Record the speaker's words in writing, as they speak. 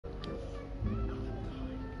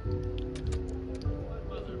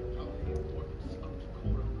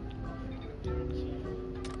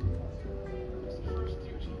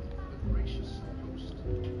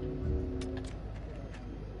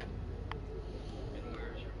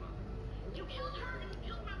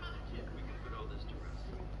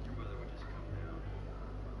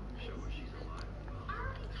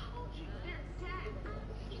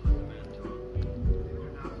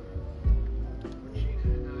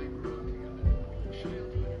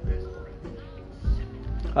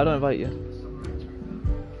I don't invite you.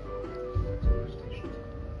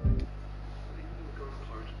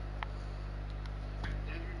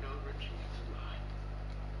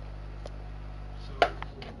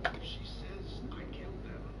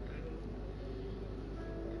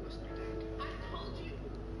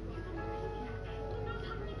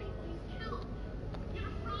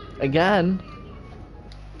 Again?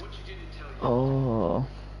 Oh.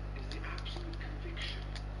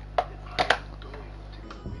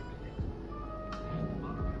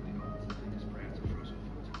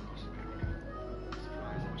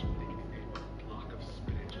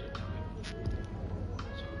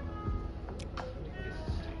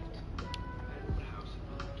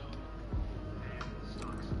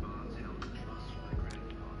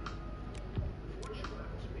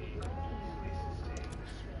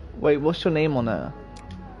 Wait, what's your name on it?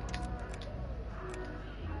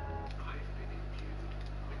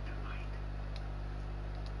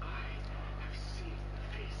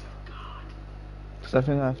 Because I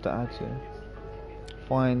think I have to add you.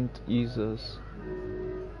 Find users.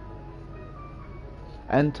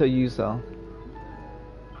 Enter user.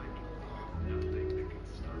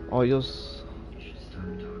 Oh, yours.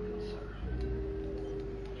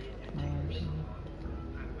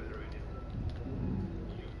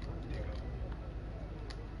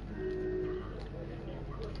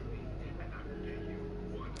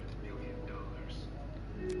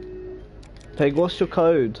 Peg, what's your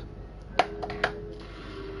code?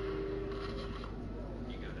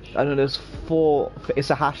 I know there's 4.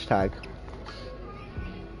 It's a hashtag.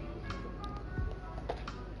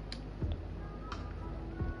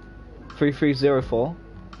 $3304.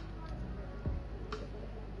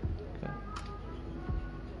 Okay.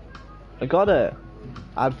 I got it.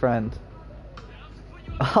 Add friend.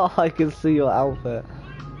 Oh, I can see your outfit.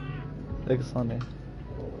 Looks funny.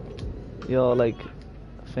 Your like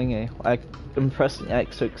thingy. I'm pressing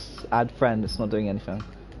X to add friend. It's not doing anything.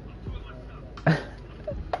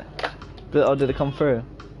 Oh, did it come through?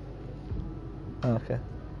 Oh, okay.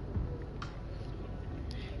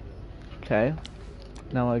 Okay.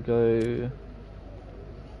 Now I go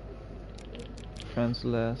friends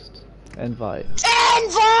list, invite.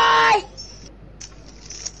 Invite!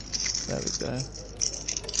 There we go.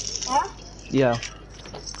 Huh? Yeah.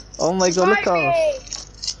 Oh my god, look me!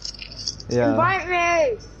 us. Yeah. Invite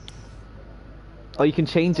me! Oh, you can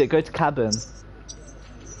change it. Go to cabin.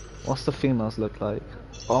 What's the females look like?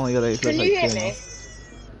 Oh my god, they look Can like you hear females.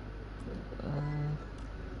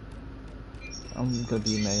 I'm gonna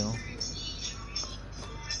be male.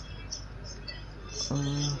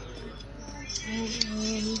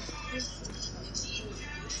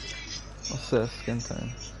 What's this? Skin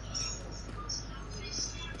tone.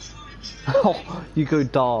 Oh, you go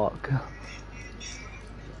dark.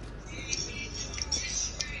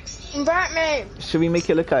 Invite me! Should we make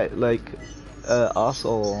it look like us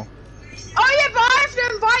or? Oh yeah, but I have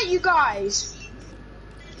to invite you guys!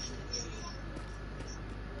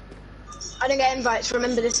 I didn't get invites,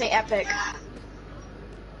 remember this ain't epic.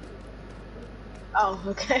 Oh,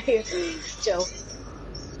 okay. Chill.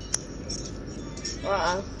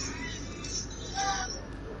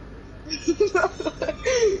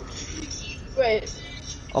 Wait.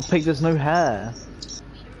 Oh, Pig, there's no hair.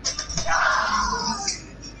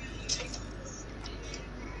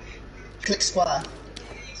 Click square.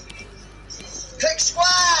 Click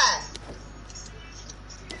square!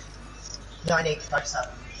 No, I need to touch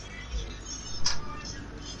that.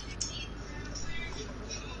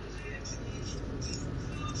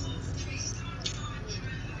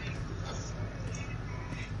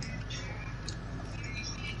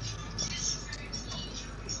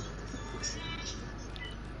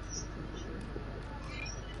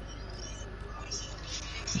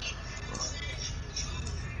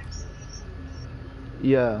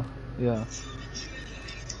 Yeah, yeah.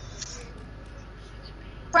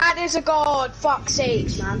 Brad is a god, fuck's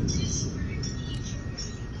sakes, man.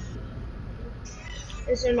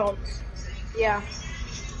 Is it not? Yeah.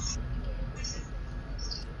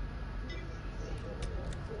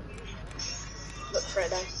 Look for it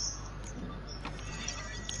then.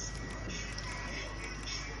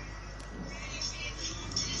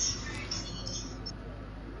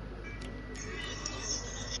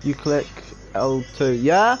 You click L2,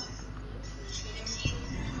 yeah?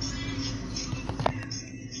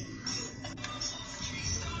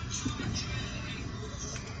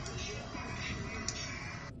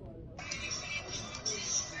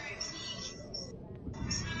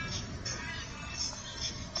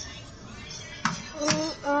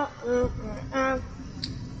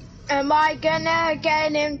 Am I gonna get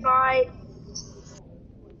an invite?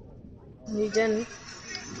 You didn't.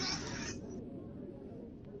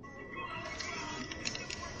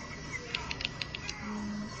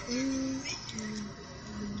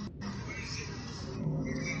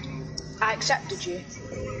 I accepted you.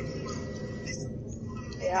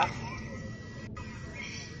 Yeah.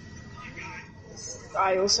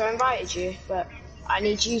 I also invited you, but I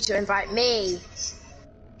need you to invite me.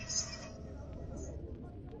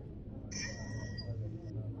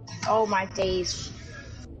 Oh my days.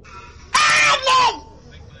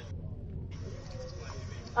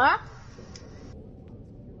 Huh?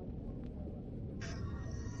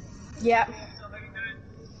 Yeah.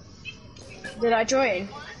 Did I join?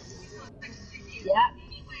 Yeah.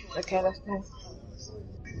 Okay, let's go.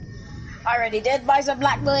 I already did. Buy some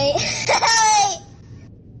black boy.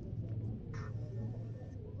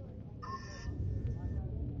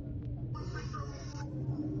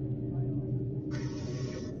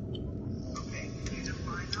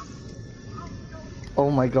 Oh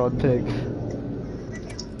my god, pig.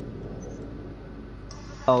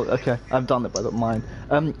 Oh, okay. I've done it, but I don't mind.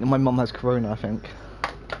 My mum has corona, I think.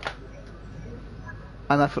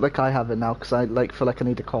 And I feel like I have it now because I feel like I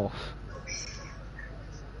need a cough.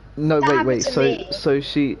 No, That wait, happened wait. to So, me. so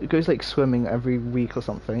she goes like swimming every week or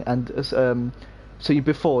something, and so you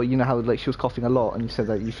before you know how like she was coughing a lot, and you said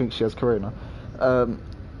that you think she has corona. Um,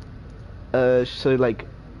 so like,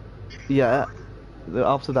 yeah.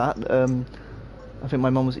 After that, I think my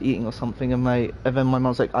mum was eating or something, and then my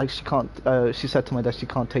mum's like, she can't. She said to my dad she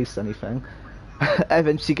can't taste anything, and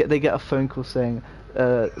then they get a phone call saying,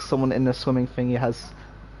 someone in the swimming thingy has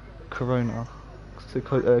corona, so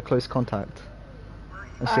close contact,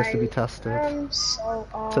 and she has to be tested I am so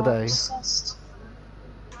today. obsessed.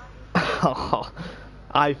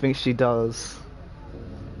 I think she does.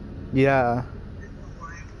 Yeah,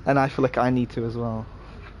 and I feel like I need to as well.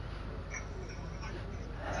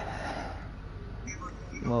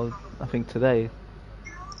 Well, I think today.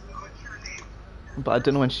 But I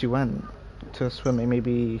don't know when she went to swimming.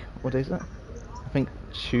 Maybe, what day is it? I think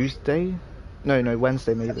Tuesday? No,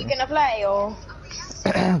 Wednesday Are you maybe. gonna play or?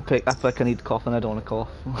 I feel like I need to cough and I don't want to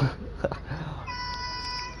cough.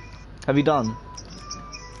 Have you done?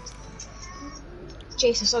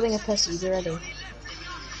 Jason, stop being a pussy. Be ready.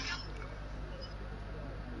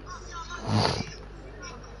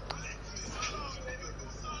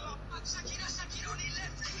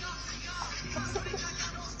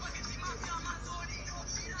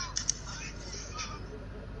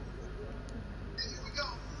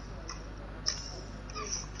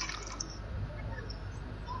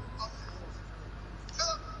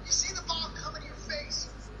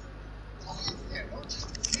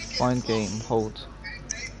 Find game, hold.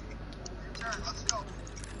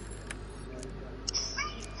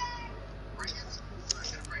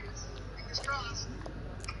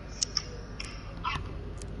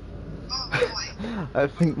 I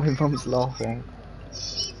think my mum's laughing.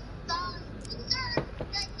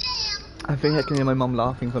 I think I can hear my mum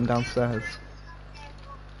laughing from downstairs.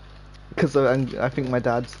 Because I think my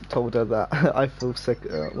dad told her that I feel sick.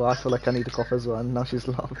 Well, I feel like I need to cough as well, and now she's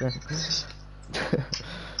laughing.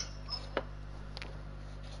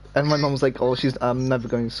 And my mum's like, "Oh, I'm never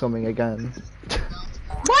going swimming again."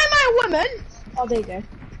 Why am I a woman? Oh, there you go.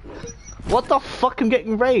 What the fuck? I'm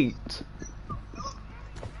getting raped.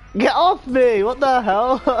 Get off me! What the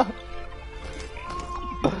hell?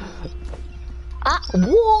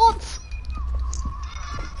 What?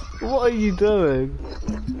 What are you doing?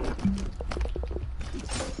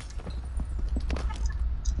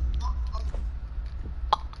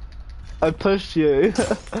 I pushed you.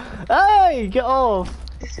 Hey, get off!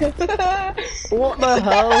 What the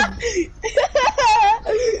hell?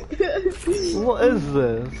 What is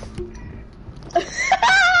this?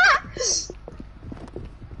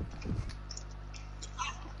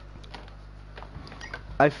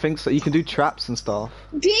 I think so. You can do traps and stuff.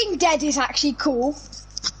 Being dead is actually cool.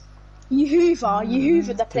 You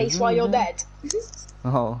hoover the place while you're dead.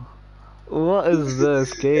 Oh. What is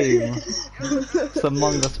this game? It's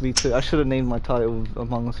Among Us V2. I should have named my title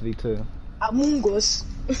Among Us V2. Among Us.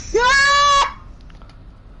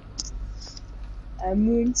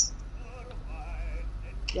 Among Us.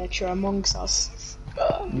 Yeah, you're amongst us.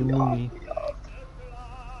 You movie.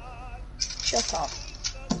 Shut up.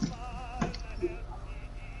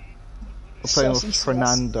 I'm playing Saucy with sauce.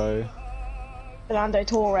 Fernando. Fernando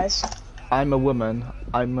Torres. I'm a woman.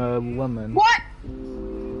 I'm a woman. What?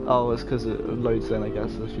 Oh, it's because it loads in, I guess.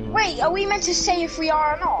 If you know. Wait, are we meant to say if we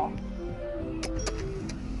are or not?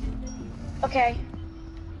 Okay.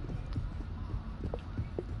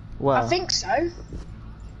 Where? I think so.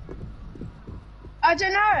 I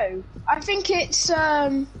don't know. I think it's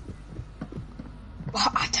I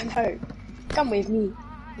don't know. Come with me.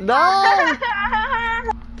 No!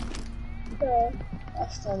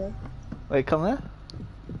 That's funny. Wait, come here.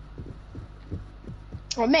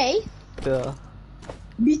 Or me? Yeah.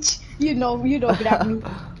 Bitch, you know, grab me.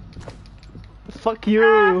 Fuck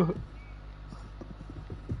you!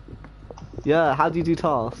 Yeah, how do you do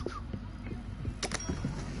tasks?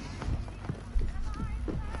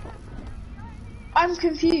 I'm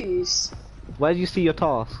confused. Where do you see your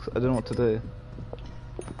tasks? I don't know what to do.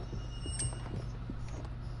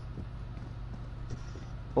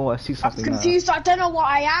 Oh, I see I'm something there. confused. I don't know what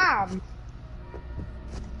I am.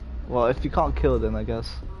 Well, if you can't kill, then I guess.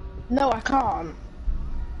 No, I can't.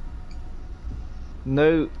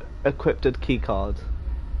 No equipped keycard.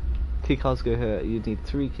 Keycards go here. You need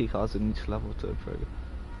 3 keycards in each level to improve.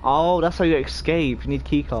 Oh, that's how you escape. You need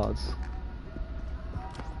keycards.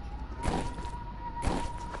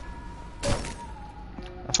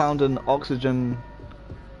 I found an oxygen.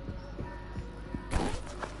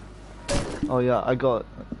 Oh yeah, I got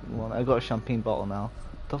one. I got a champagne bottle now.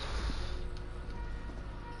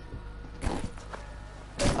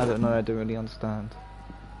 I don't know. I don't really understand.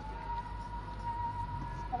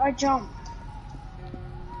 Have I jumped?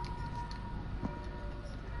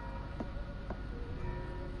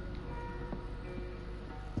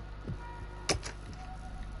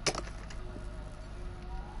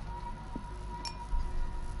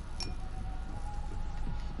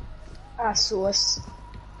 Ah, sauce.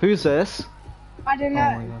 Who's this? I don't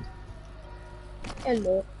know. Oh my god.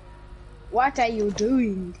 Hello. What are you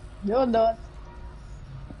doing? No, no.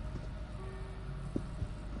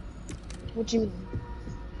 What do you mean?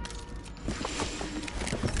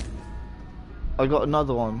 I got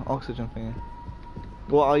another one. Oxygen thingy.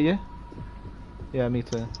 What are you? Yeah, me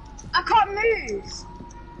too. I can't move.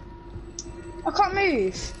 I can't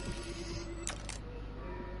move.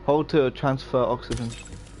 Hold to transfer oxygen.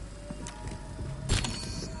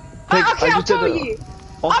 Okay, I'll just did tell a you.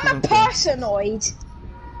 I'm a oxygen thing. personoid.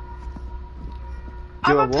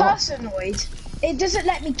 I'm You're a a what? personoid. It doesn't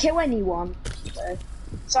let me kill anyone.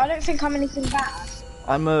 So I don't think I'm anything bad.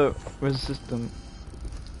 I'm a resident.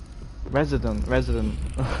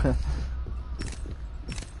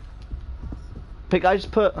 Pick, I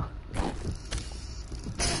just put...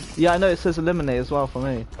 Yeah, I know it says eliminate as well for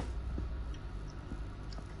me.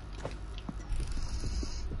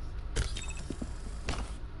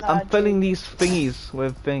 I'm filling these thingies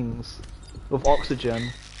with things. With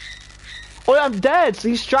oxygen. Oh, I'm dead! So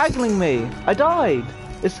he's strangling me! I died!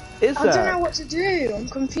 It's Isaac! I don't know what to do, I'm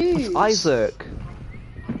confused. It's Isaac.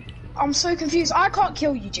 I'm so confused. I can't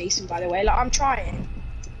kill you, Jason, by the way. Like, I'm trying.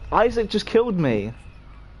 Isaac just killed me.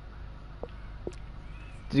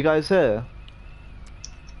 Did you guys hear?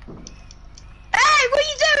 Hey, what are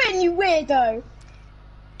you doing, you weirdo?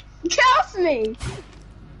 Get off me!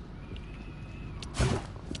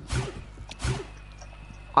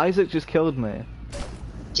 Isaac just killed me.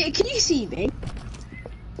 Jay, can you see me?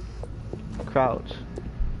 Crouch.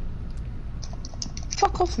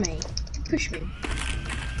 Fuck off me. Push me.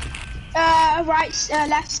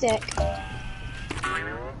 Left stick.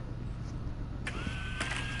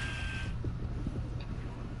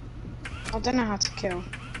 I don't know how to kill.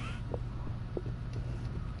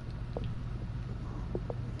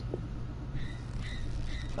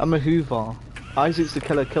 I'm a Hoover. Isaac's the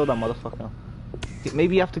killer, kill that motherfucker.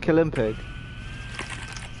 Maybe you have to kill him, Pig.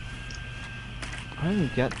 I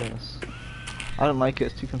don't get this. I don't like it,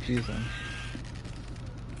 it's too confusing.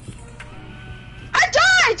 I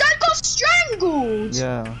died! I got strangled!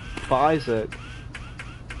 Yeah, but Isaac.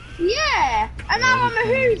 Yeah! And now I'm a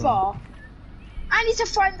Hoover! I need to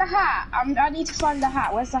find the hat. I need to find the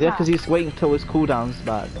hat. Where's the hat? Yeah, because he's waiting till his cooldown's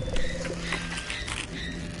back.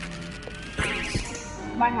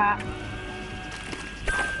 My hat.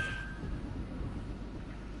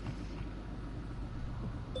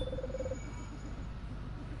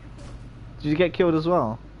 Did you get killed as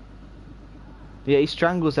well? Yeah, he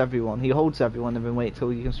strangles everyone. He holds everyone and then wait till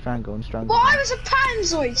he can strangle and strangle. Well, I was a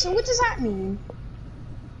Panzoid, so what does that mean?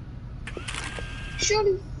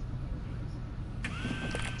 Surely...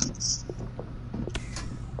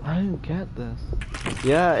 I don't get this.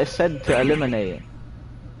 Yeah, it said to eliminate.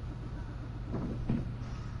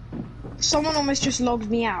 Someone almost just logged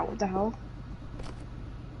me out. What the hell?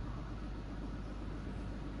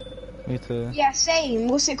 Me too. Yeah, same.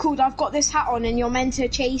 What's it called? I've got this hat on, and you're meant to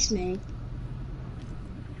chase me.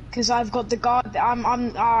 Cause I've got the guard.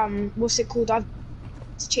 What's it called? I've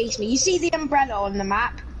to chase me. You see the umbrella on the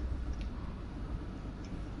map?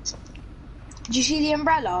 Did you see the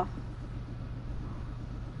umbrella?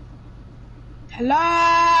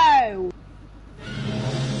 Hello.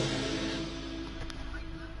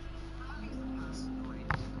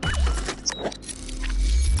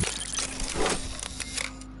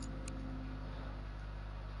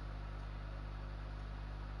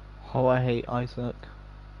 Oh, I hate Isaac.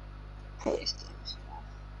 Hate this game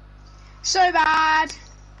so bad.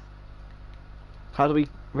 How do we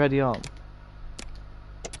ready up?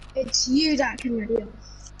 It's you that can ready up.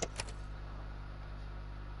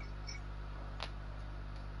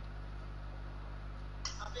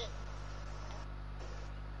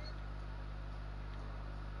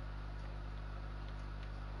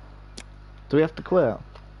 Do we have to quit?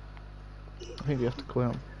 I think we have to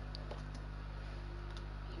quit.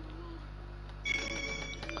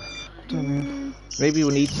 Don't know. Maybe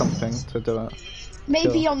we need something to do it. Maybe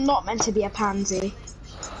Sure. you're not meant to be a pansy.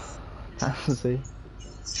 See.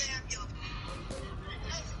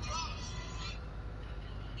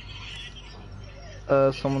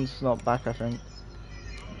 Someone's not back, I think.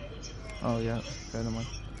 Oh yeah, okay, never mind.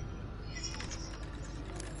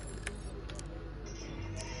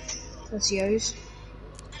 That's yours.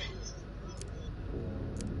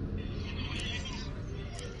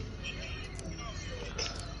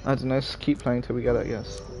 I don't know, just keep playing till we get it, I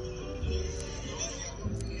guess.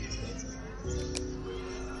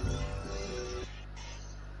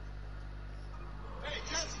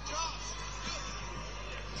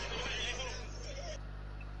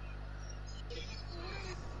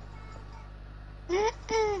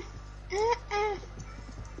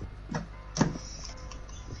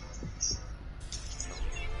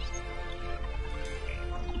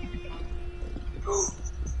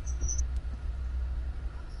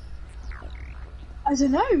 I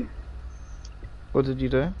don't know. What did you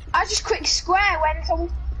do? I just quick square when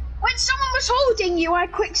someone was holding you. I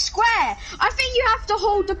quick square. I think you have to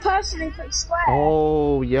hold the person in quick square.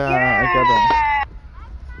 Oh yeah, I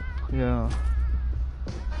get it. Yeah.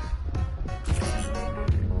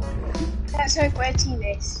 Let's hope we're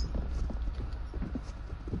teammates.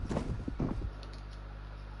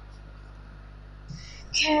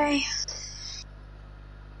 Okay.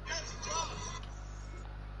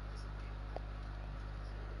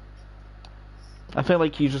 I feel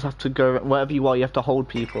like you just have to go wherever you are. You have to hold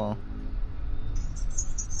people.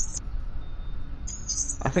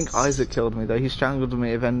 I think Isaac killed me though. He strangled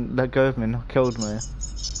me, then let go of me and killed me.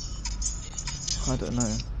 I don't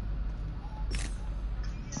know.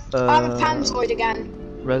 I'm a Panzoid again.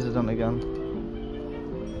 Resident again.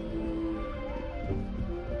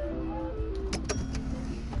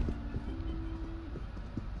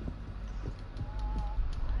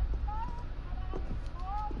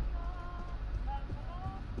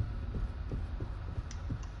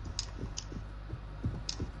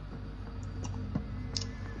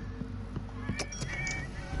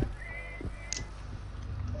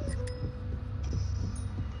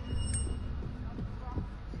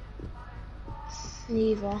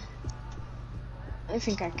 Neither. I don't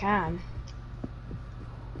think I can.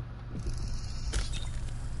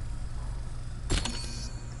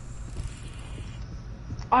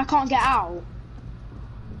 I can't get out.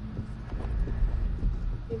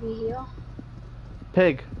 Maybe here.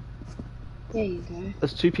 Pig. There you go.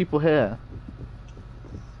 There's two people here.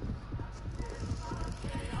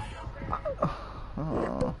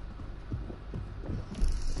 Oh.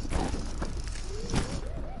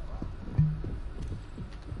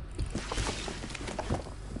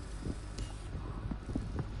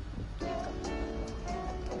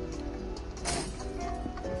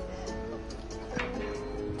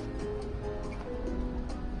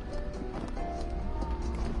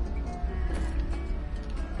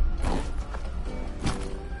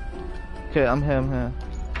 Okay, I'm here.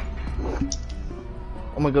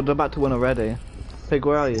 Oh my god, they're about to win already. Pig,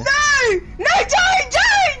 where are you? No! No, don't!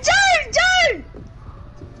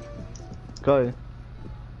 Go.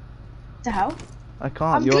 The hell? I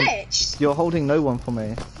can't. I'm glitched. You're holding no one for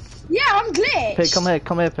me. Yeah, I'm glitched. Pig,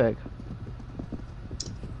 come here, Pig.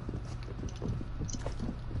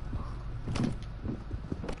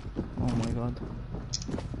 Oh my god.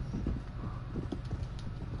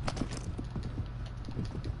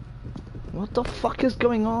 What the fuck is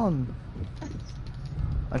going on?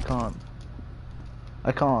 I can't. I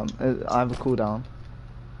have a cooldown.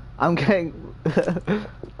 I'm getting...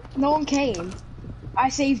 No one came. I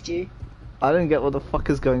saved you. I don't get what the fuck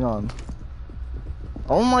is going on.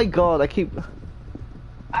 Oh my god, I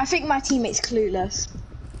think my teammate's clueless.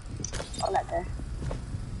 I'll let go.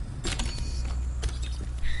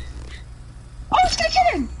 Oh, I was gonna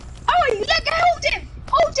kill him! Oh, let go! Hold him!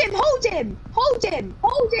 Hold him! Hold him! Hold him!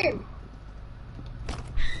 Hold him!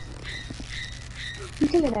 I'm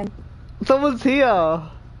killing him. Someone's here!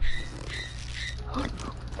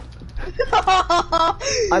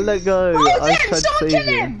 I let go. Hold I him! tried to Someone save kill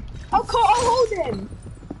you. him! I'll hold him!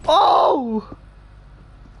 Oh!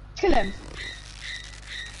 Kill him.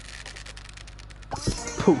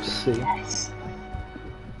 Pussy. Yes.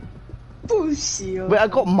 Pussy. Wait, I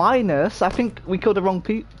got minus. I think we killed the wrong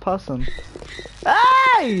person.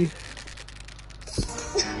 Hey!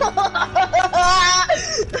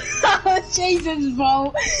 Jason's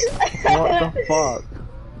fault. What the fuck?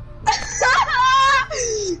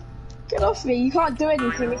 Get off me, you can't do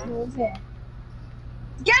anything if no one's here.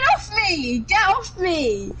 Get off me! Get off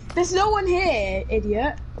me! There's no one here,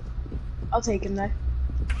 idiot. I'll take him though.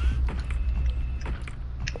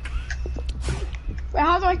 Wait,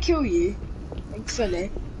 how do I kill you? Like, fully?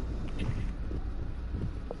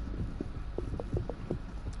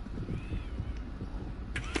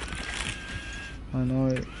 I know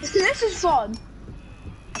it. This is fun.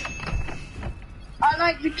 I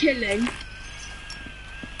like the killing.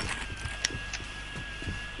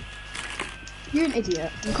 You're an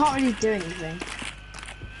idiot. You can't really do anything.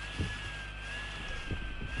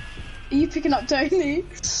 Are you picking up Tony?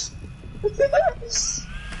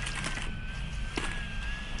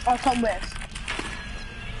 I'll come with.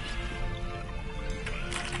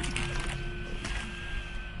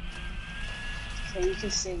 Okay, you can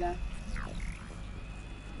see that.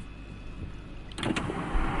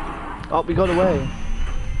 Oh, we got away.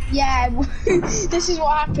 Yeah, this is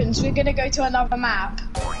what happens. We're gonna go to another map.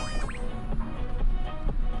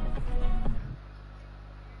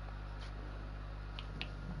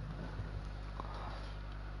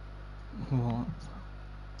 What?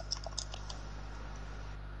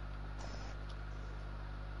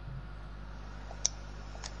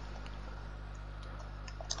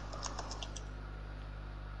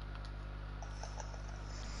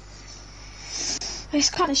 It's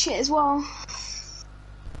kind of shit as well.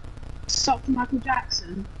 Stop Michael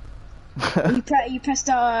Jackson. You pressed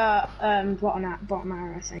bottom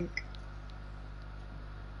arrow, I think.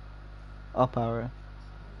 Up arrow.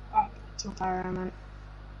 Oh, top arrow, I meant.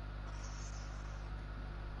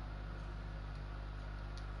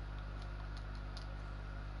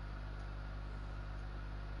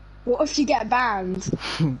 What if you get banned?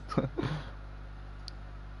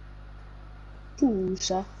 Ooh,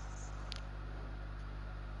 sir.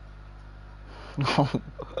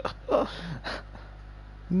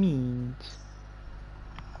 Means.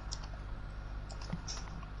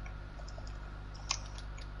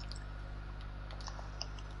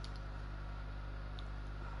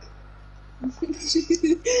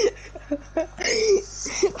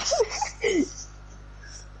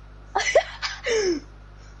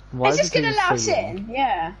 Why It's just did gonna you allow us say in,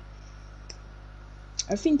 yeah.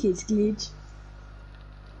 I think it's glitch.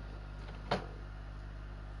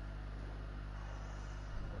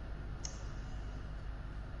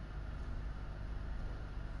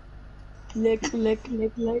 Lick, lick,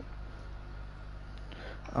 lick, lick.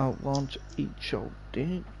 I want to eat your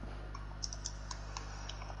dick.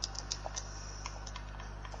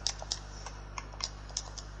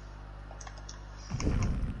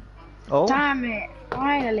 Oh, Damn it!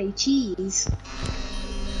 Finally, cheese.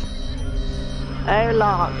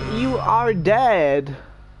 Airlock, you are dead.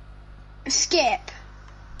 Skip.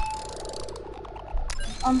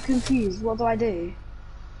 I'm confused. What do I do?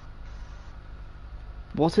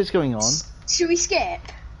 What is going on? Should we skip?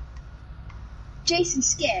 Jason,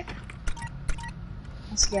 skip.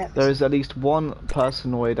 I'll skip. There is at least one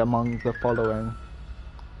personoid among the following.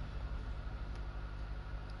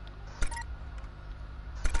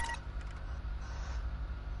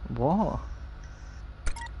 What?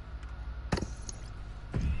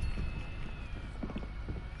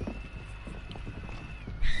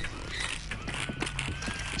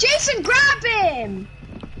 Jason, grab him!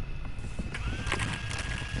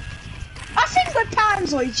 I think we're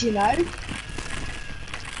panzoids, you know.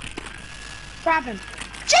 Grab him.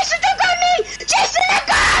 Jason, don't go me! Jason, let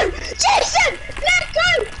go! Jason, let go!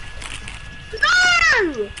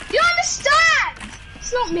 No! You understand?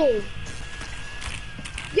 It's not me.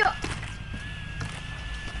 You're...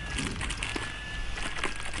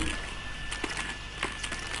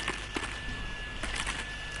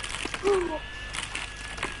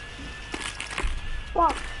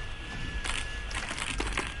 Fuck.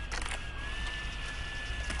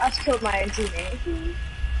 I just killed my own teammate.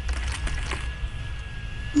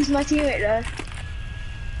 Who's my teammate though?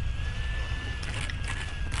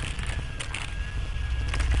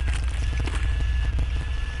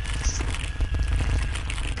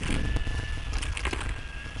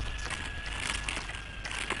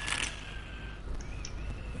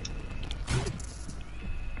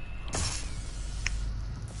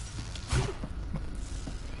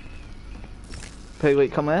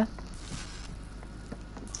 Wait, come here.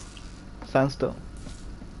 Stand still.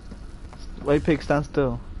 Wait, pig, stand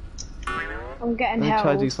still. I'm getting Let me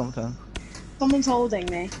try to do held. something. Someone's holding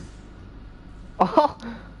me. Oh,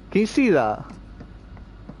 can you see that?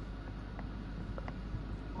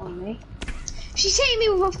 On me. She's hitting me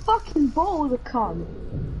with a fucking ball, the cunt.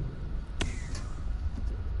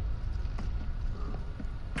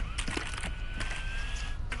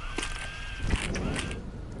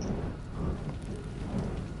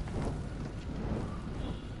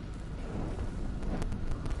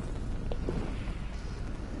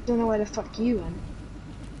 Don't know where the fuck you went.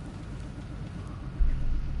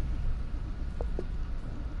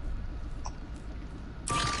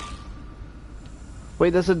 Wait,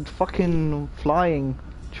 there's a fucking flying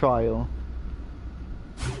trial.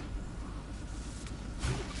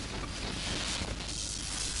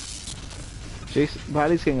 Jason,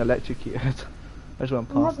 Riley's getting electrocuted. I just went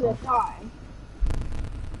I'm not past gonna him. die.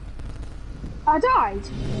 I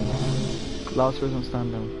died. Last person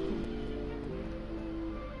standing.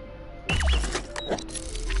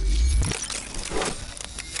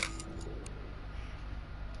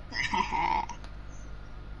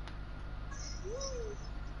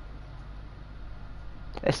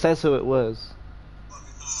 It says who it was.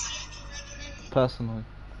 Personally.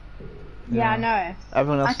 Yeah, I know.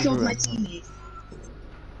 Everyone else I is killed my ruined. teammate.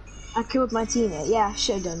 I killed my teammate. Yeah,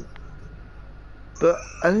 shouldn't. But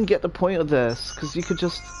I didn't get the point of this, because you could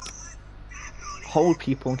just hold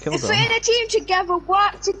people and kill If them. we're in a team together,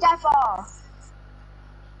 work together.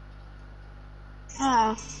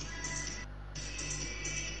 Ah.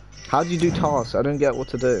 How do you do tasks? I don't get what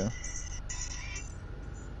to do.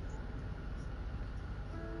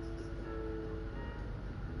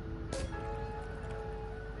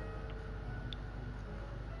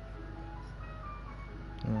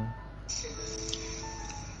 Yeah.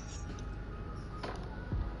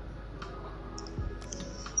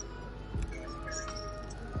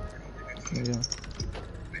 Yeah.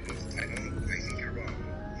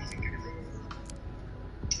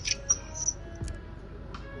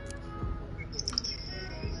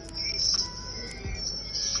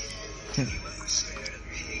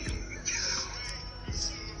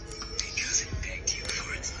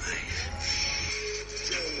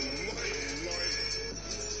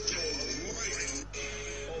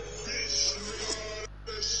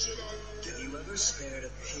 Have you ever spared a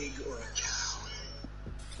pig or a cow?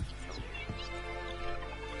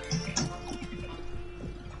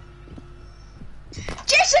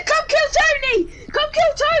 Jason, come kill Tony! Come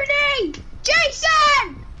kill Tony!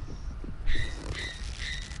 Jason!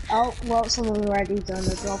 Oh, well, someone already done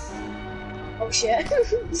the job. Oh shit.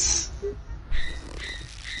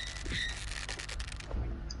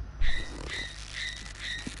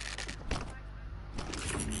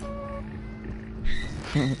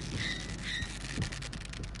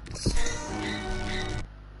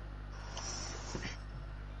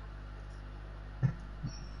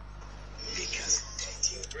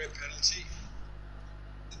 Because great penalty.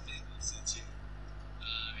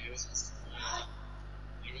 He was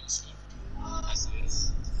Yes,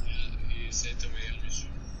 yes. Yeah, he said to me,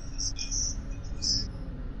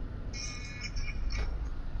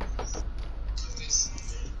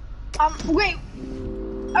 Wait.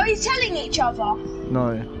 Are we telling each other?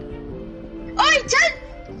 No. Oh,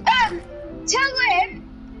 tell him.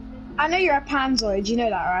 I know you're a panzoid, you know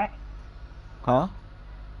that, right? Huh?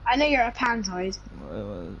 I know you're a panzoid.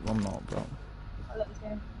 I'm not, bro. Oh, let's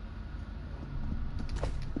go.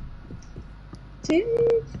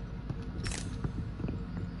 Two.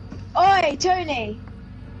 Oi, Tony.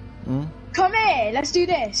 Hmm? Come here, let's do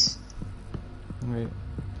this. Wait.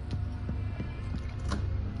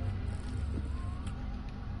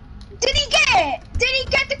 Did he get it? Did he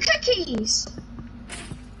get the cookies?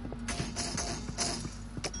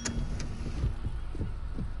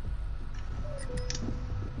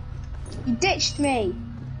 He ditched me.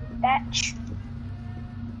 Bitch.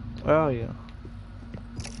 Where are you?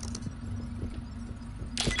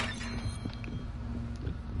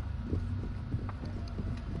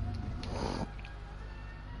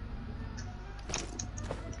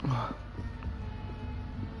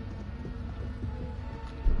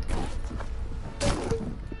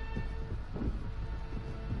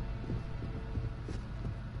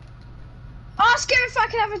 Ask him if I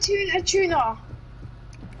can have a tuna.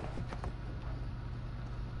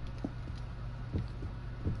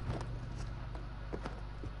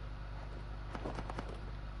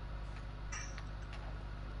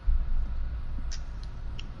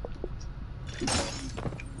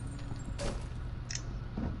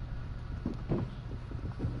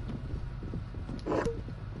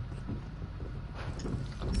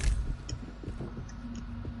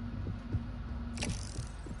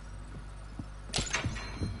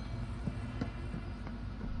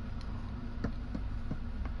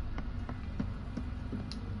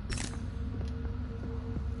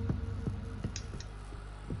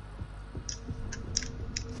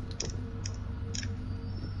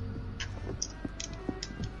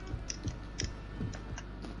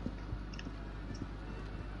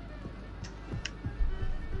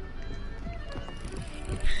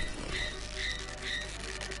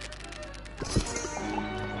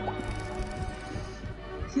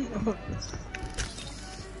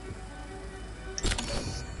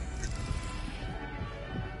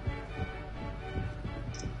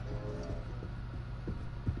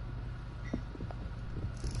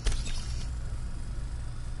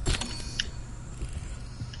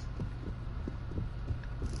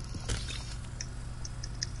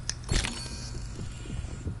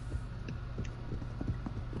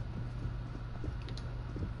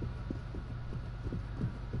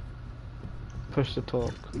 Push to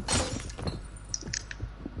talk.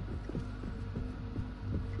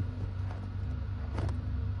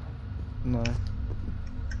 No.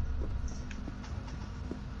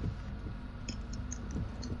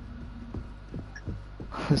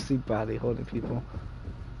 I see Bradley holding people.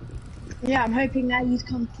 Yeah, I'm hoping that you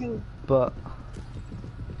come through. But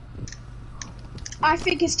I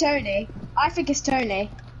think it's Tony. I think it's Tony.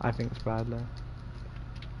 I think it's Bradley.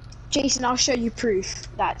 Jason, I'll show you proof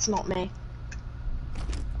that's not me.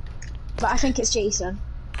 But I think it's Jason.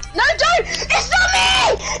 No, don't! It's not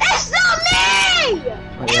me! It's not me!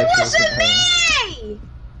 Oh, It yeah, wasn't me!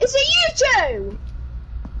 Is it you two?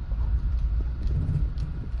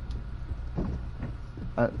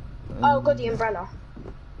 Oh, got the umbrella.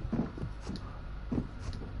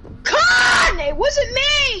 Con! It wasn't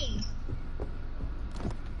me!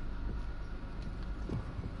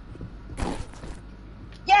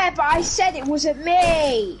 Yeah, but I said it wasn't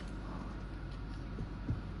me!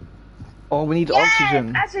 Oh, we need Yeah,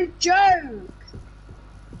 oxygen. as a joke!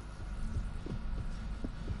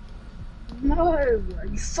 No,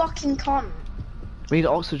 you fucking cunt. We need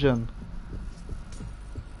oxygen.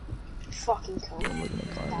 You fucking cunt. We're gonna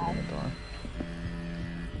die. We're gonna die.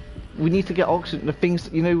 We need to get oxygen. The things,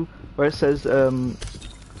 you know, where it says 1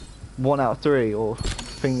 out of 3 or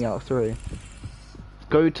thingy out of 3.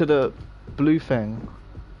 Go to the blue thing.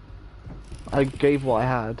 I gave what I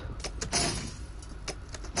had.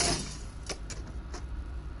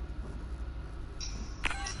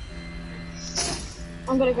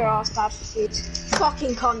 I'm gonna go ask Dad for food.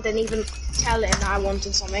 Fucking cunt didn't even tell him I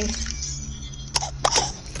wanted something.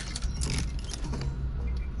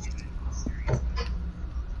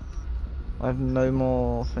 I have no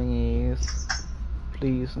more thingies.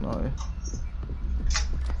 Please, no.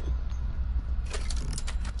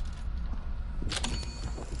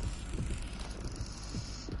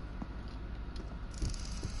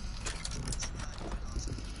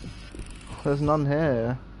 There's none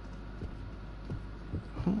here.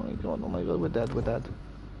 Oh my god, we're dead, we're dead.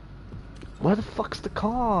 Where the fuck's the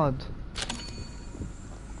card?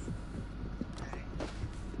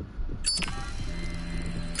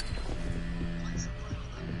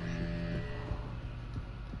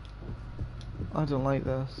 I don't like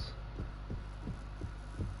this.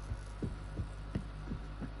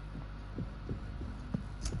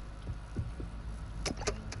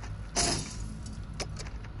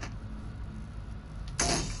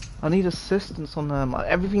 I need assistance on them.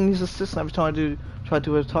 Everything needs assistance every time I try to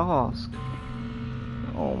do a task.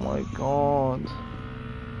 Oh my god.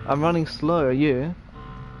 I'm running slow, are you?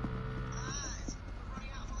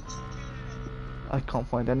 I can't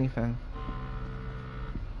find anything.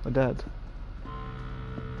 We're dead.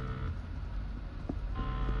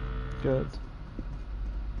 Good.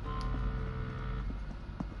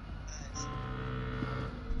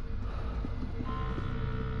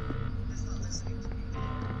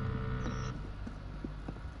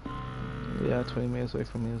 Yeah, 20 meters away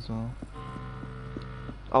from me as well.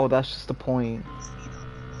 Oh, that's just the point.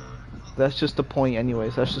 That's just the point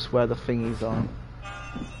anyways, that's just where the thingies are.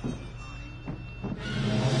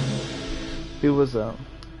 Who was it?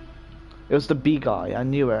 It was the B guy, I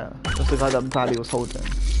knew it. It was the guy that Bradley was holding.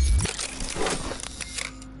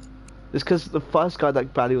 It's because the first guy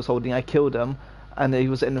that Bradley was holding, I killed him, and he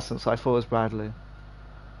was innocent, so I thought it was Bradley.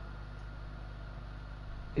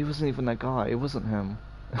 He wasn't even that guy, it wasn't him.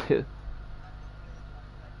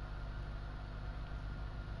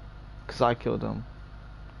 Because I killed him.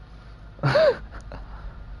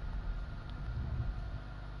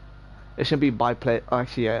 It should be by play. Oh,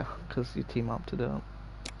 actually, yeah, because you team up to do it.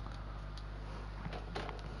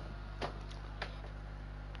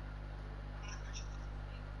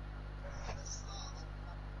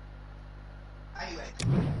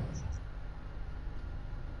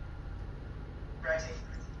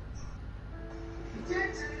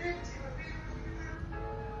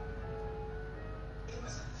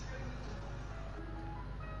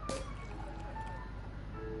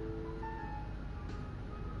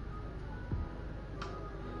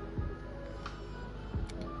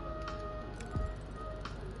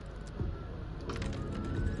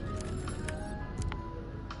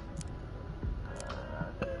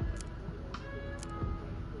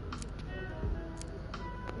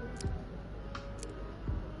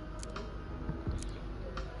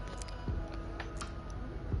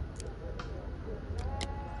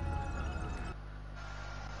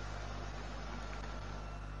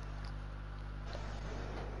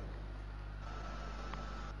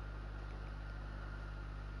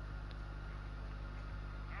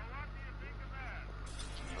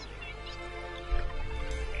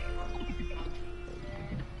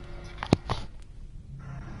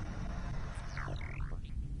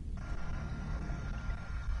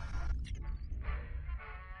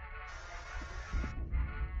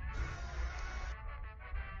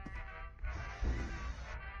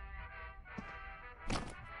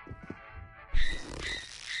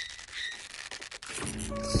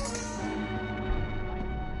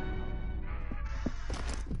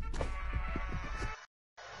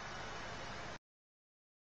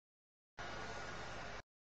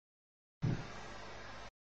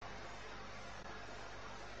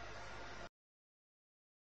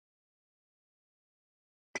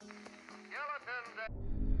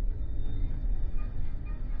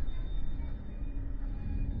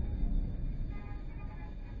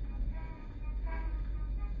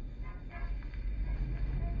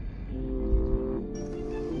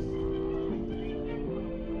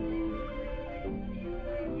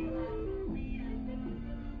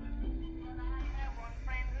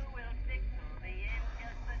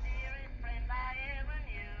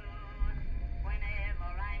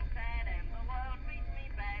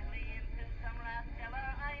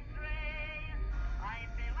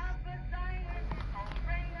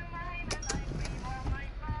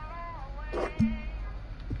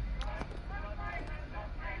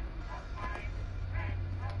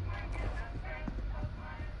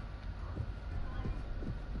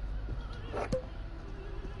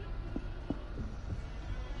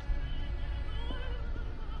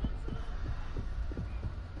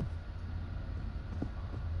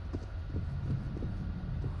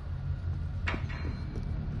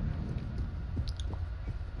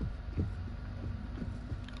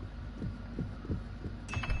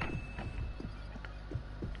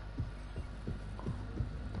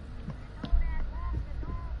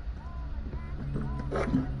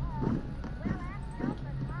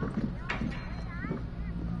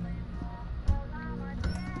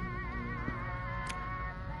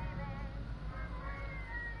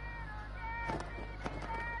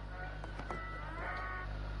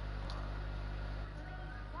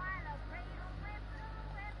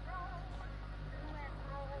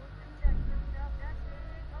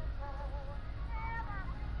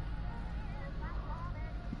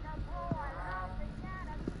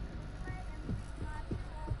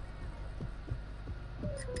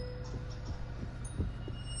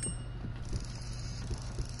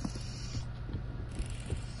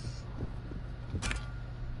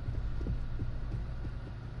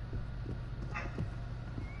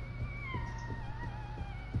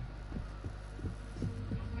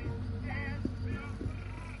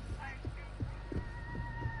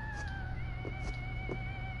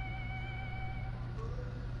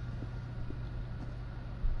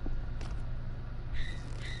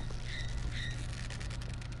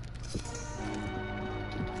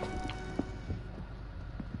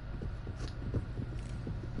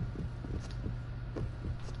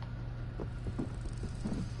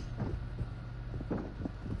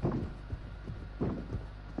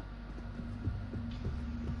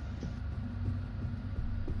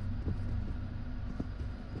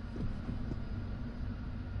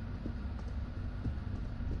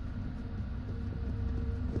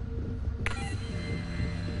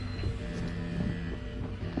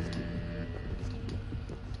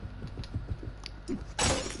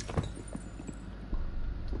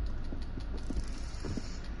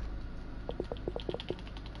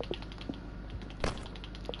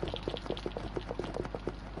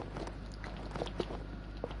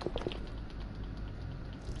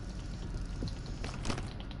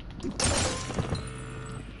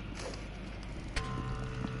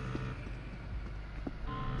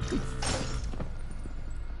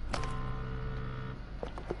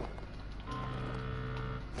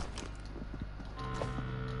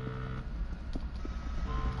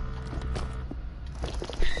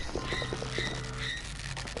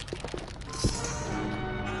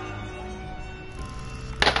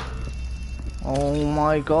 Oh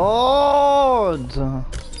my god!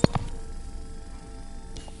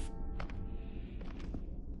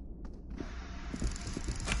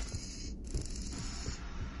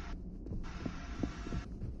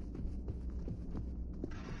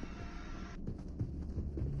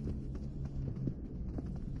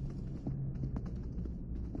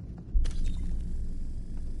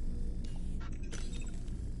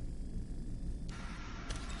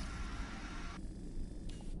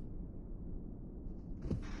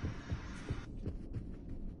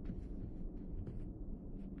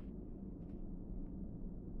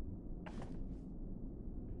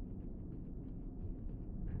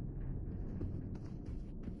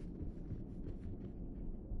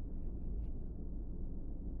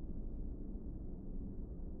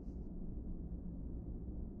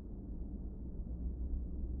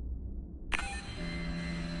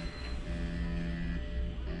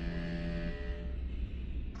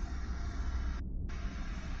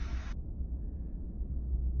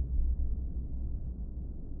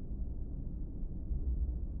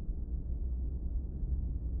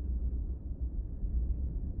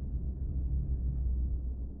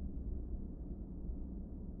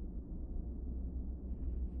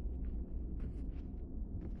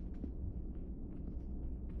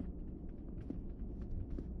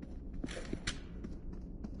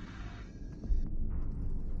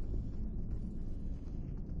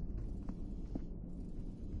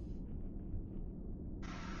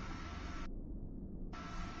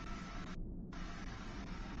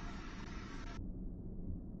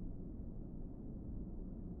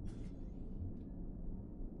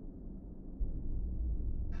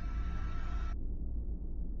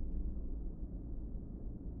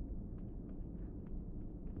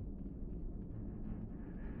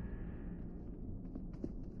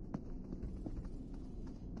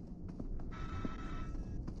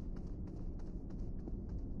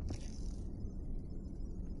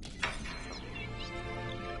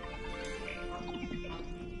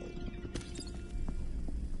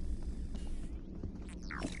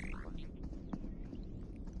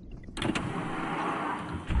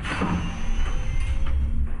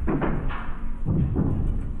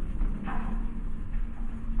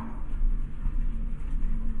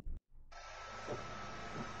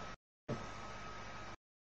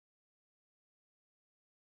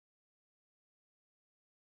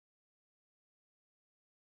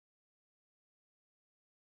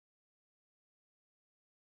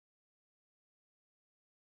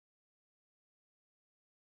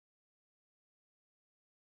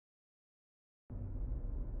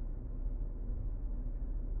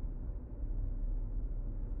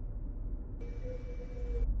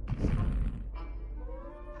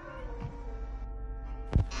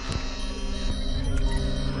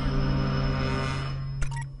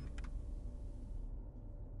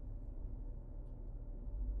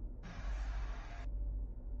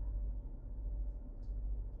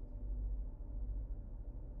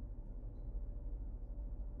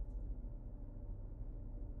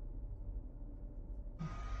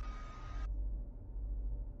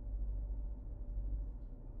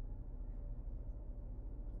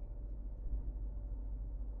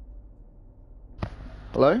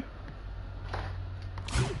 Hello?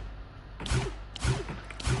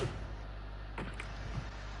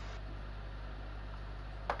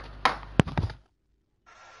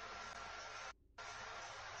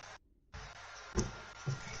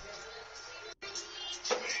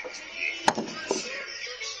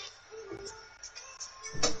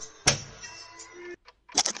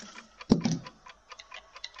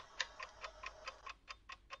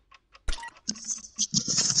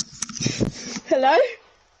 Hello?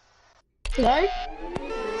 Hello?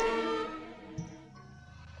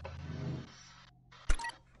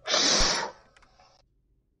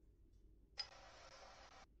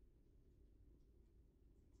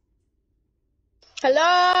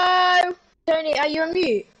 Hello? Tony, are you on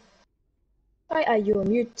mute? Why are you on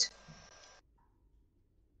mute?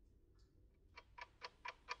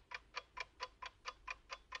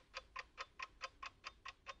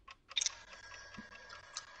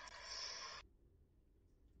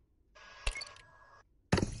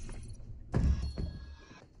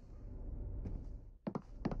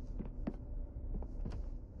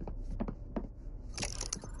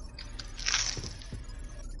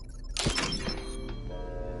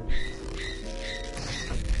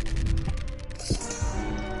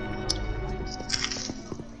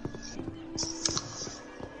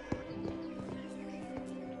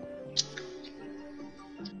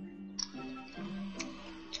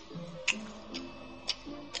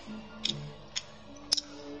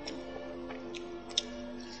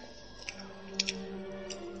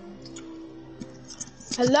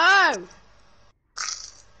 Hello?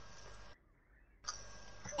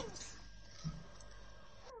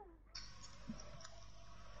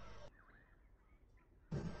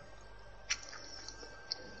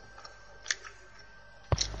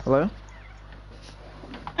 Hello?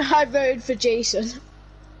 I voted for Jason.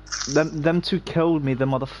 Them two killed me, the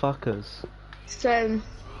motherfuckers. So,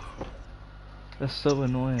 They're so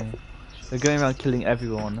annoying. They're going around killing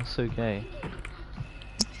everyone, that's so gay.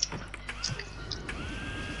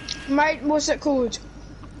 what's it called?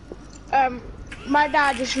 My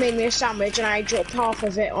dad just made me a sandwich and I dropped half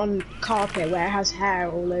of it on carpet where it has hair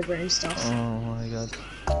all over it and stuff. Oh my god.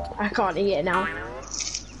 I can't eat it now.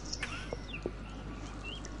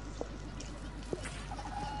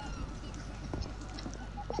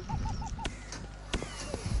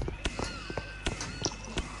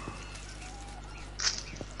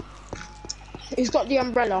 He's got the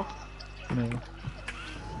umbrella. Me.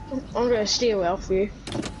 I'm gonna steal it off you.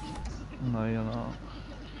 No, you're not.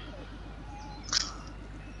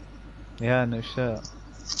 Yeah, no shit.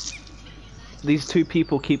 These two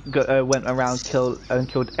people went around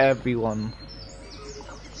killed everyone.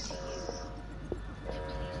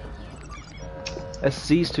 It's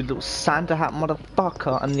these two, little Santa hat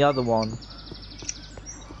motherfucker and the other one.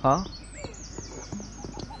 Huh?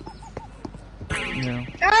 Yeah.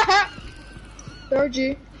 Heard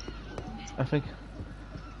you. I think.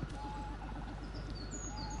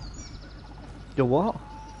 You're what?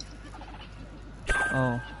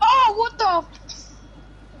 Oh. Oh, what the?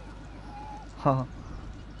 Ha.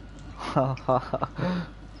 Ha ha ha.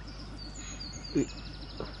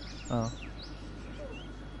 Oh.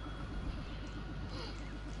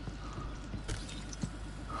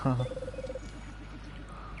 Ha.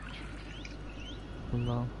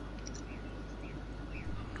 No.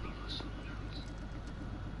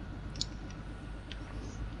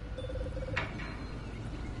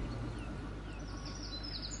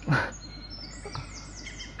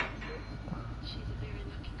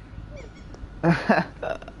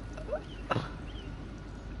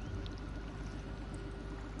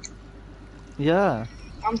 Yeah.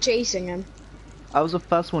 I'm chasing him. I was the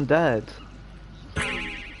first one dead.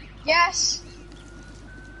 Yes.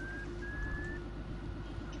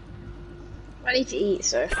 I need to eat,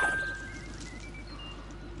 so.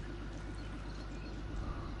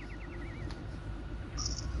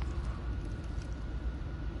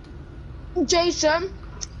 Jason,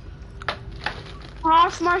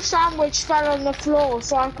 half my sandwich fell on the floor,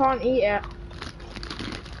 so I can't eat it.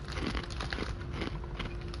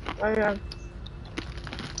 I know.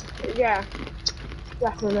 Yeah,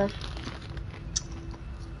 definitely.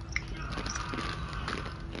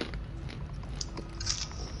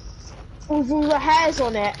 With all the hairs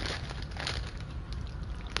on it.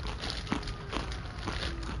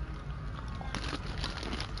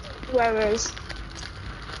 Where is?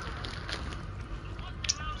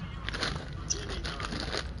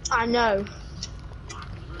 I know.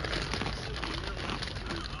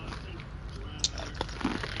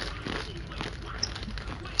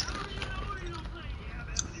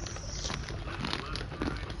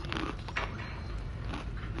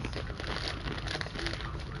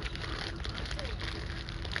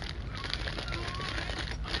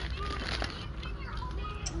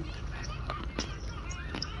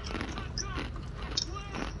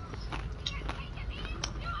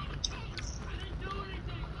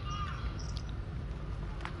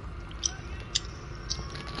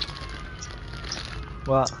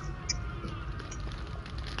 What?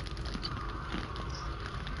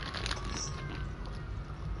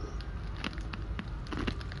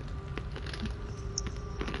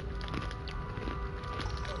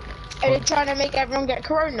 Are they trying to make everyone get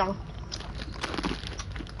corona?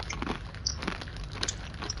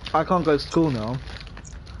 I can't go to school now.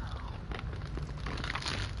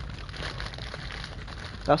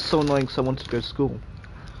 That's so annoying because I wanted to go to school.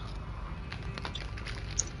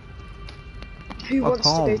 Who I wants to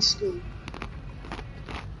go can't. to school?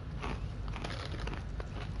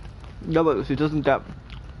 No, but if it doesn't get...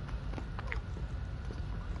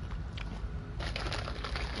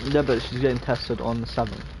 Yeah, but she's getting tested on the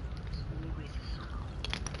 7th.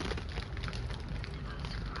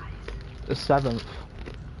 The 7th.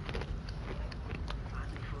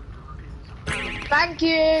 Thank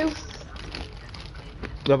you.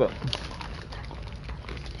 Yeah, but...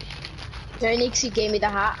 Nixie gave me the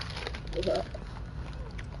hat.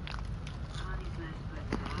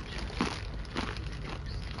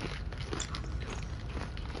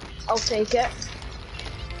 I'll take it.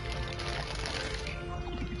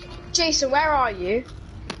 Jason, where are you?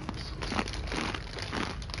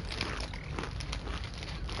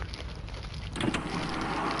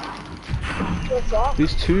 What's up?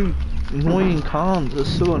 These two annoying cons are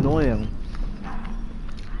so annoying.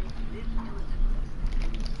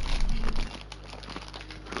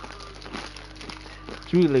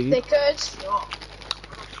 Should we leave? They could.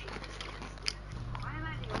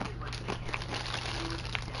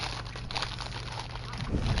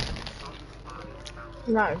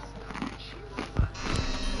 No.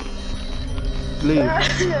 Leave.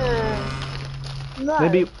 No.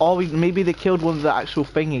 Maybe they killed one of the actual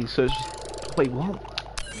thingies, so it's just... Wait, what?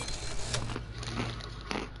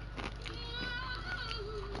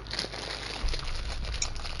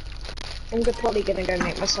 I'm probably gonna go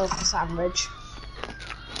make myself a sandwich.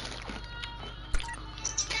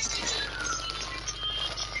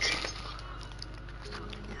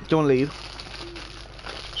 Do you want to leave?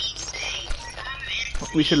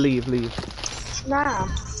 We should leave. Nah.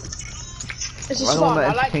 This is I don't fun. want to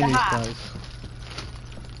I like the entertain these hat. guys.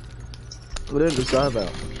 We don't deserve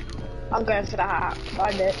it. I'm going for the hat.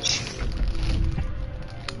 Bye, bitch.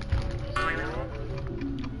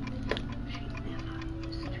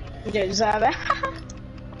 You don't deserve it.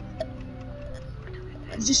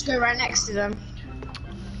 Just go right next to them.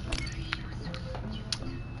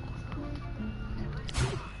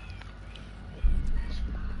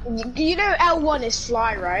 You know L1 is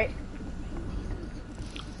fly, right?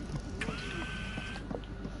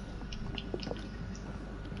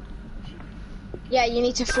 Yeah, you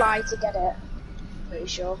need to fly to get it. Pretty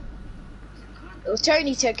sure. Well,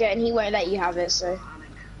 Tony took it and he won't let you have it, so.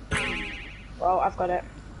 Well, I've got it.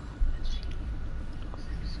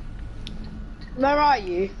 Where are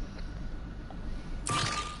you?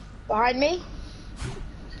 Behind me?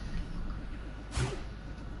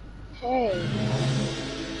 Hey.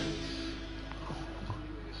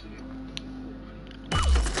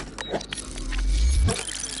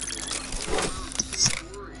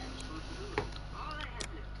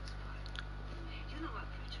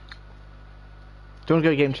 Do you want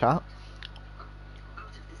to go game chat?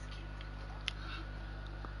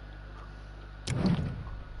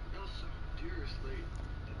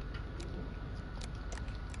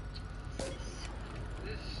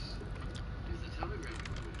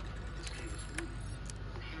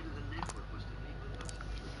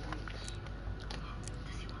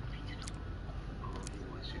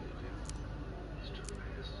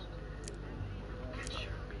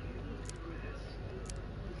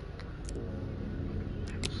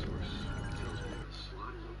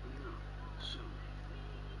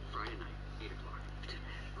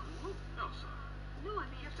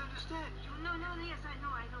 yes, I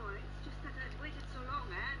know. It's just that I've waited so long,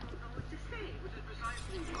 I don't know what to say. Which is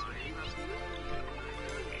precisely why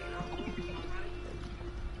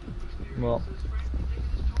Well.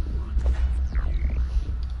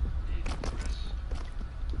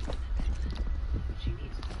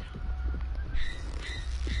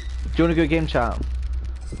 Do you want to go game chat?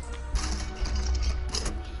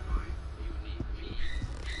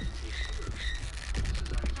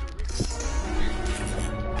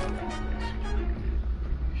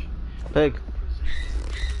 Pig.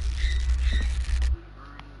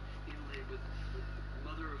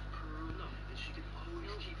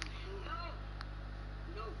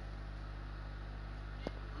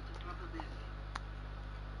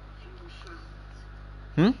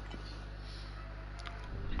 Hmm?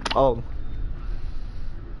 Oh.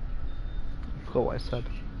 I forgot what I said.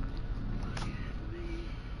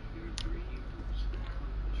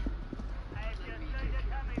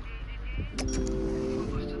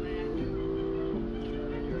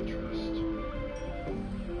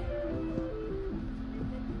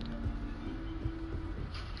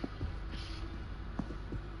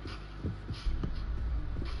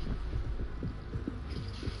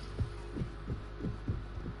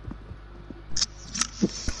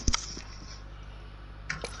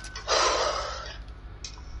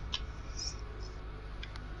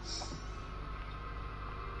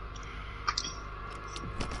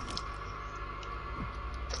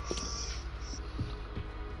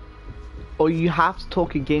 Or you have to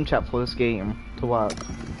talk in game chat for this game to work.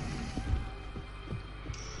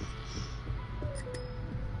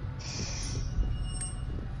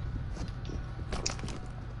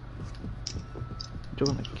 You're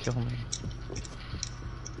gonna kill me.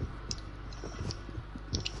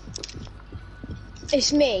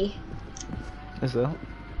 It's me. Is it?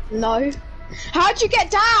 No. How'd you get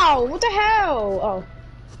down? What the hell? Oh.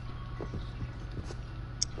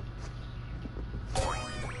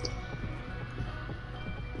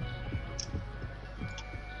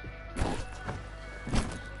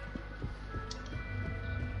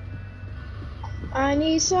 I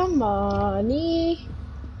need some money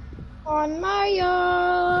on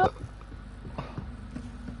my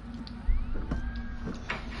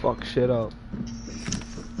Fuck shit up.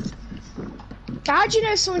 How do you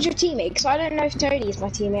know if someone's your teammate? Because I don't know if Tony is my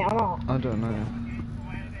teammate or not. I don't know.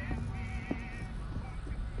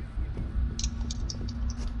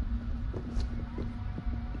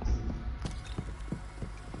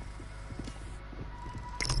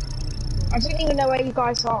 I don't even know where you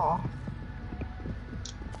guys are.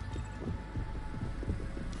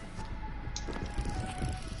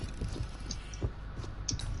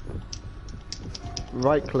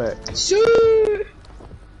 Right click. Sue!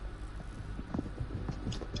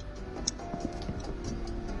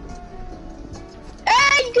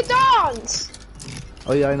 Hey, you can dance!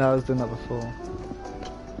 Oh yeah, I know, I was doing that before.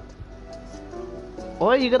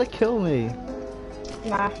 Why are you gonna kill me?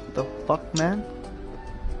 Nah. The fuck, man?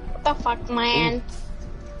 What the fuck, man?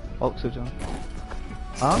 Oxygen.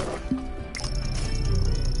 Huh?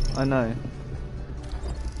 I know.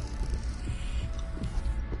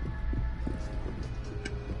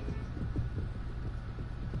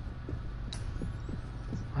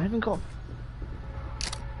 I haven't got...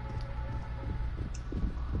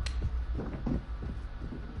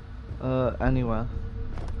 anywhere.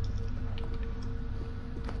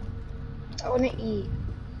 I wanna eat.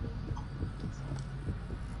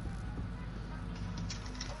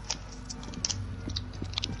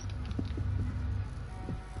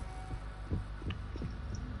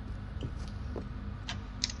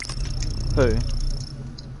 Who?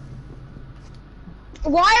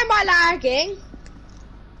 Why am I lagging?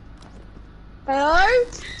 Hello?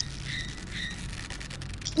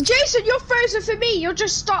 Jason, you're frozen for me. You're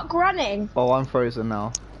just stuck running. Oh, I'm frozen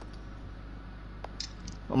now.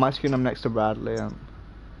 On my screen, I'm next to Bradley. And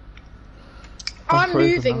I'm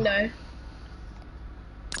frozen moving now.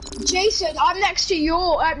 though. Jason, I'm next to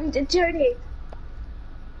your Tony.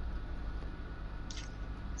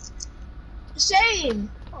 Same.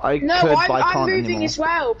 I No, could, but I I'm can't moving anymore. as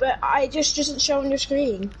well, but I just doesn't show on your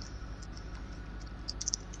screen.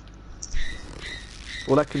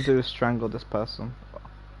 All I can do is strangle this person.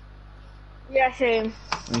 Yeah, same.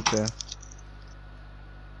 Okay.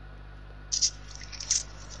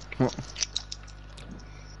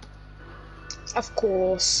 Of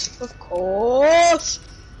course. Of course.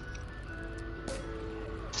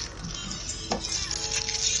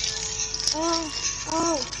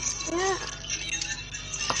 Oh, yeah.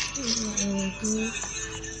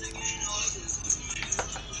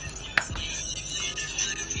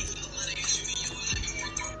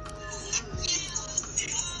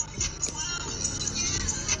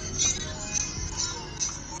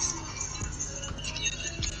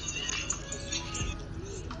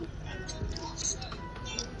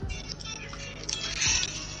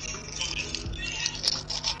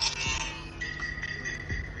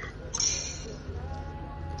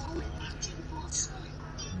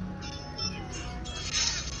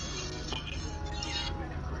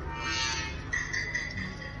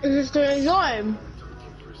 Is this gonna join?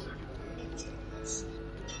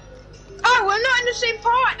 Oh, we're not in the same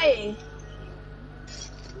party.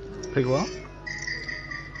 Pig what?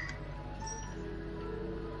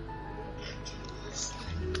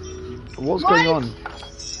 What's going on?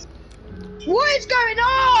 What is going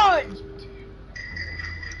on?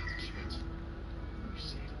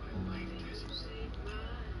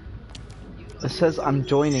 It says I'm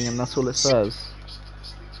joining and that's all it says.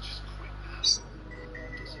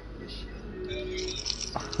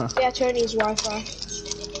 Yeah, Tony's Wi-Fi.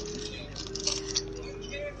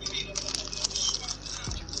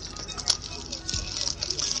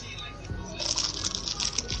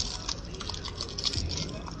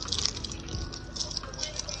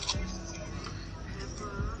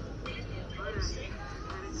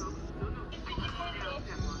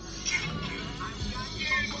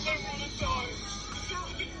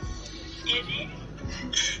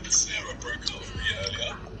 Sarah broke up with me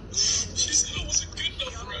earlier. She said I wasn't good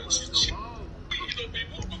enough for her. She's cheating on me.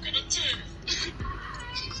 What am I gonna do?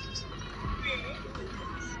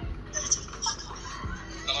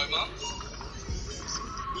 Hello, Mum?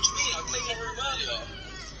 What do you mean? I cleaned my room earlier.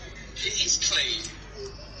 It is clean.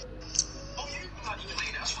 Oh, you bloody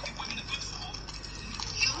clean. That's what the women are good for.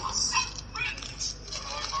 You are so rude.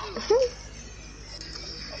 Hello, Mum.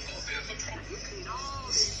 I've got a bit of a problem.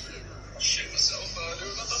 I shit myself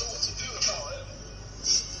earlier and I don't know what to do about it.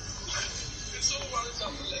 It's all well and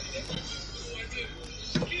done for letting it go. What do I do?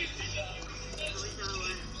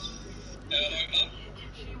 Hello, Mum.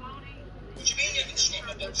 What do you mean you haven't swapped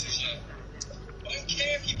my boxes yet? I don't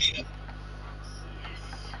care if you beat up.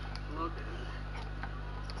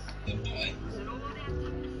 Good boy. Hello,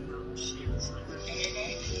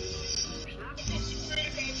 Mum. I've got some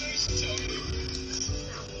really bad news to tell you.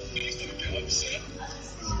 Please don't get upset.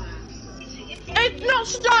 It's not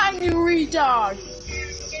starting, you retard.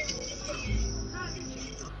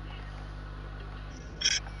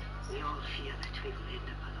 We all fear that we will end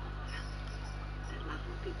up alone. That love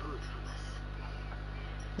will be pulled from us.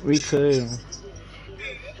 Me too.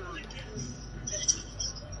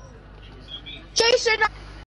 Jason,